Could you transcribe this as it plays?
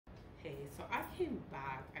Hey, so I came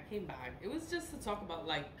back. It was just to talk about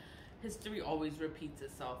like history always repeats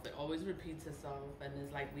itself. It always repeats itself, and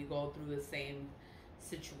it's like we go through the same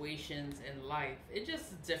situations in life. It's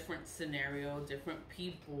just different scenario, different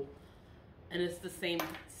people, and it's the same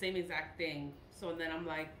exact thing. So then I'm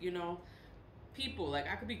like, people, like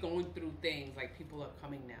I could be going through things, like people are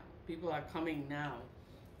coming now. People are coming now.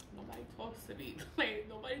 Nobody talks to me. Like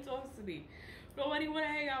nobody talks to me. Nobody want to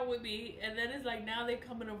hang out with me. And then it's like now they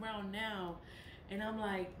coming around now, and I'm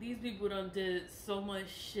like, these people done did so much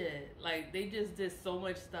shit. Like they just did so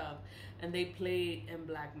much stuff, and they played in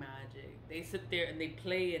black magic. They sit there and they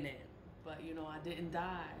play in it. But I didn't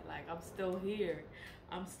die. Like I'm still here.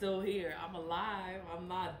 I'm still here. I'm alive. I'm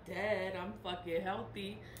not dead. I'm fucking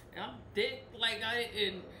healthy. And I'm thick. Like I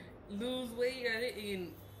didn't lose weight. I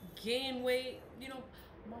didn't gain weight.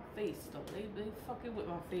 My face though. They fucking with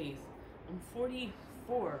my face. I'm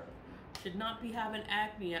 44. Should not be having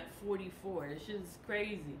acne at 44. This shit is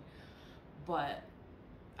crazy. But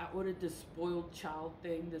I ordered this spoiled child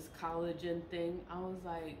thing, this collagen thing. I was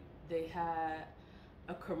like, they had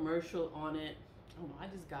a commercial on it. I don't know, I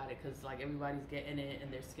just got it because like everybody's getting it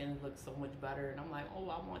and their skin looks so much better. And I'm like, oh,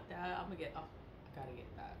 I want that. I gotta get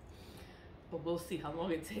that. But we'll see how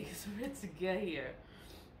long it takes for it to get here.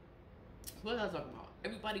 What was I talking about?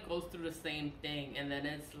 Everybody goes through the same thing, and then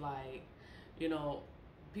it's like,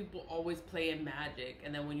 people always play in magic,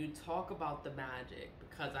 and then when you talk about the magic,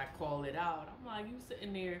 because I call it out, I'm like, you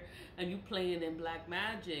sitting there and you playing in black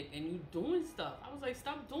magic and you doing stuff. I was like,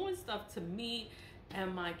 stop doing stuff to me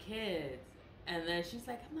and my kids. And then she's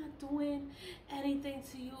like, I'm not doing anything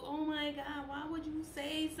to you. Oh my God, why would you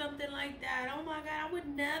say something like that? Oh my God, I would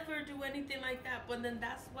never do anything like that. But then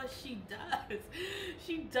that's what she does.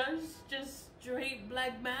 She does just straight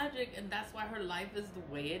black magic, and that's why her life is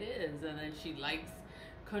the way it is. And then she likes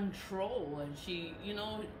control, and she,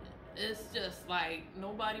 it's just like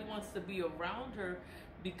nobody wants to be around her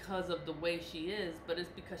because of the way she is, but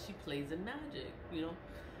it's because she plays in magic,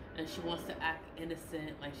 and she wants to act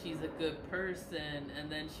innocent, like she's a good person,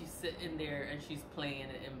 and then she's sitting there and she's playing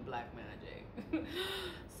it in black magic.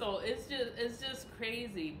 So it's just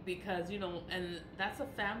crazy because and that's a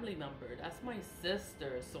family member, that's my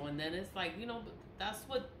sister. So and then it's like that's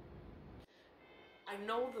what I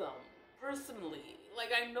know them personally, like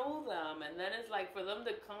I know them, and then it's like for them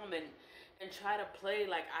to come and try to play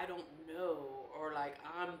like I don't know, or like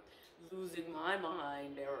I'm losing my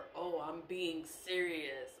mind, or oh, I'm being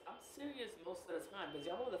serious. I'm serious most of the time because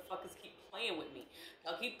y'all motherfuckers keep playing with me.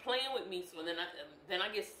 Y'all keep playing with me, so then I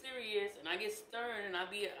get serious and I get stern and I'll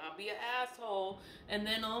be an asshole, and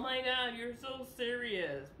then oh my God, you're so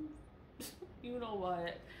serious. You know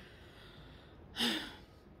what?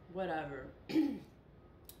 Whatever.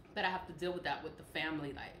 But I have to deal with that with the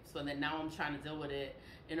family life. So then now I'm trying to deal with it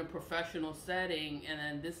in a professional setting, and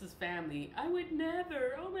then this is family. I would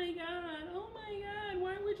never. Oh my God,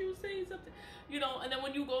 why would you say something? And then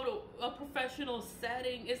when you go to a professional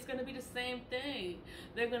setting, it's gonna be the same thing.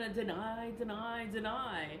 They're gonna deny,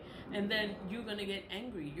 and then you're gonna get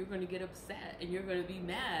angry, you're gonna get upset, and you're gonna be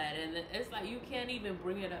mad, and it's like you can't even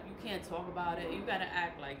bring it up, you can't talk about it. You gotta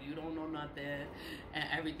act like you don't know nothing, and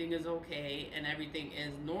everything is okay, and everything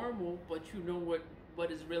is normal, but you know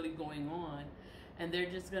what is really going on. And they're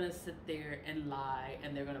just gonna sit there and lie,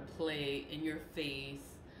 and they're gonna play in your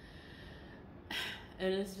face,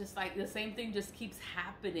 and it's just like the same thing just keeps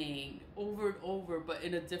happening over and over, but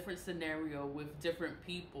in a different scenario with different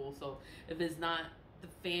people. So if it's not the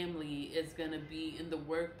family, it's gonna be in the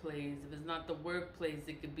workplace. If it's not the workplace,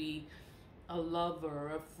 it could be a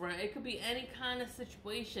lover, a friend. It could be any kind of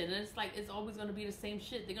situation, and it's like it's always going to be the same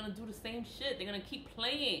shit. They're going to do the same shit. They're going to keep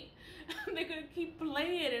playing. They're going to keep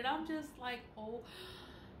playing, and I'm just like, oh,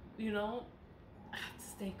 I have to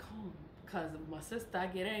stay calm because of my sister. I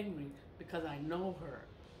get angry because I know her.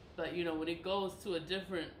 But when it goes to a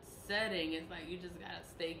different setting, it's like you just gotta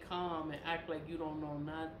stay calm and act like you don't know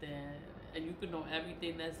nothing, and you can know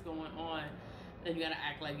everything that's going on. Then you gotta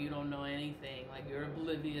act like you don't know anything, like you're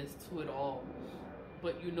oblivious to it all.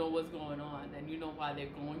 But you know what's going on, and you know why they're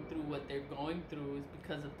going through what they're going through is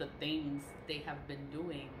because of the things they have been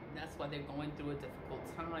doing. That's why they're going through a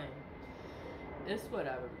difficult time. It's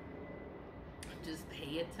whatever. Just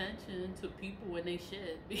pay attention to people when they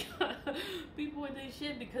shit. People when they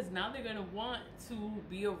shit, because now they're gonna want to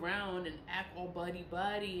be around and act all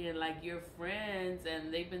buddy and like your friends,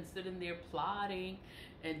 and they've been sitting there plotting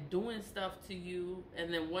and doing stuff to you.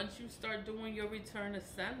 And then once you start doing your return to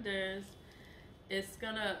senders, it's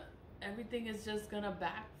gonna everything is just gonna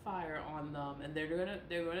backfire on them, and they're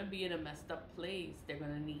gonna be in a messed up place. They're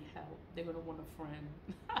gonna need help. They're gonna want a friend.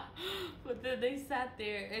 But then they sat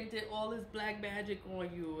there and did all this black magic on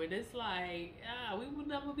you, and it's like, yeah, we will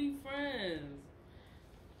never be friends.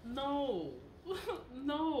 No.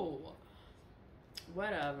 No.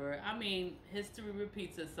 Whatever. I mean, history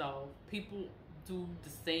repeats itself. People do the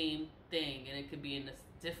same thing, and it could be in a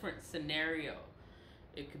different scenario.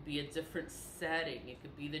 It could be a different setting. It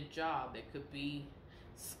could be the job. It could be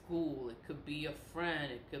school. It could be a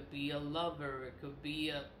friend. It could be a lover. It could be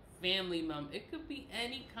a family member. It could be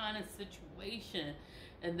any kind of situation.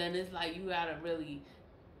 And then it's like you gotta really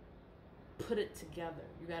put it together.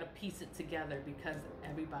 You gotta piece it together, because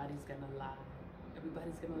everybody's gonna lie.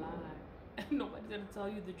 Everybody's gonna lie. Nobody's gonna tell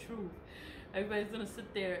you the truth. Everybody's gonna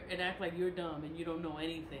sit there and act like you're dumb and you don't know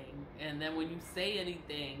anything. And then when you say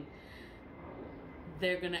anything,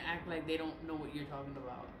 they're gonna act like they don't know what you're talking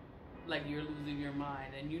about. Like you're losing your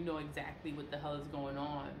mind and you know exactly what the hell is going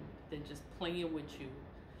on. They're just playing with you.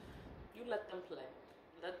 You let them play.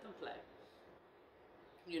 Let them play.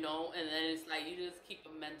 You know, and then it's like you just keep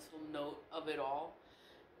a mental note of it all.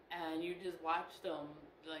 And you just watch them.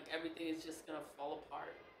 Like everything is just gonna fall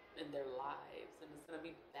apart in their lives. And it's gonna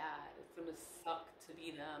be bad. It's gonna suck to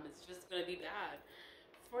be them. It's just gonna be bad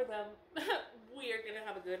for them. We are gonna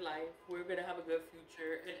have a good life. We're gonna have a good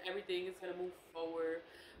future, and everything is gonna move forward.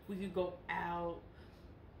 We could go out.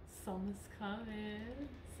 Summer's coming.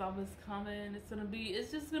 Summer's coming.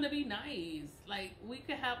 It's just gonna be nice. Like we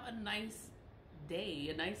could have a nice day,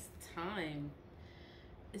 a nice time.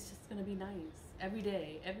 It's just gonna be nice every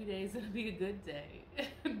day. Every day is gonna be a good day.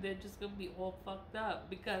 They're just gonna be all fucked up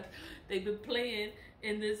because they've been playing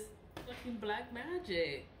in this fucking black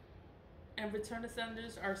magic. And return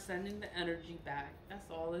ascenders are sending the energy back. That's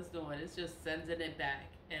all it's doing. It's just sending it back.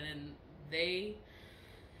 And then they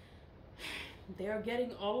are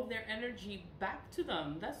getting all of their energy back to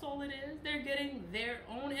them. That's all it is. They're getting their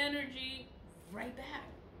own energy right back.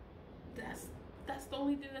 That's the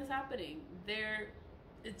only thing that's happening.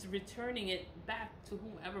 It's returning it back to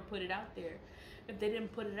whoever put it out there. If they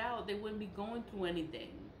didn't put it out, they wouldn't be going through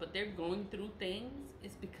anything. But they're going through things.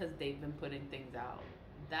 It's because they've been putting things out.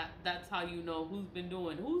 That's how you know who's been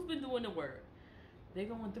doing the work. They're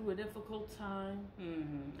going through a difficult time.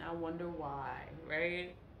 I wonder why,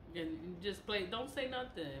 right? And just don't say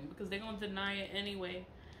nothing, because they're gonna deny it anyway.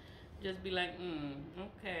 Just be like,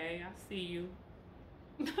 okay, I see you.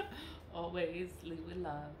 Always leave with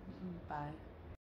love. Bye.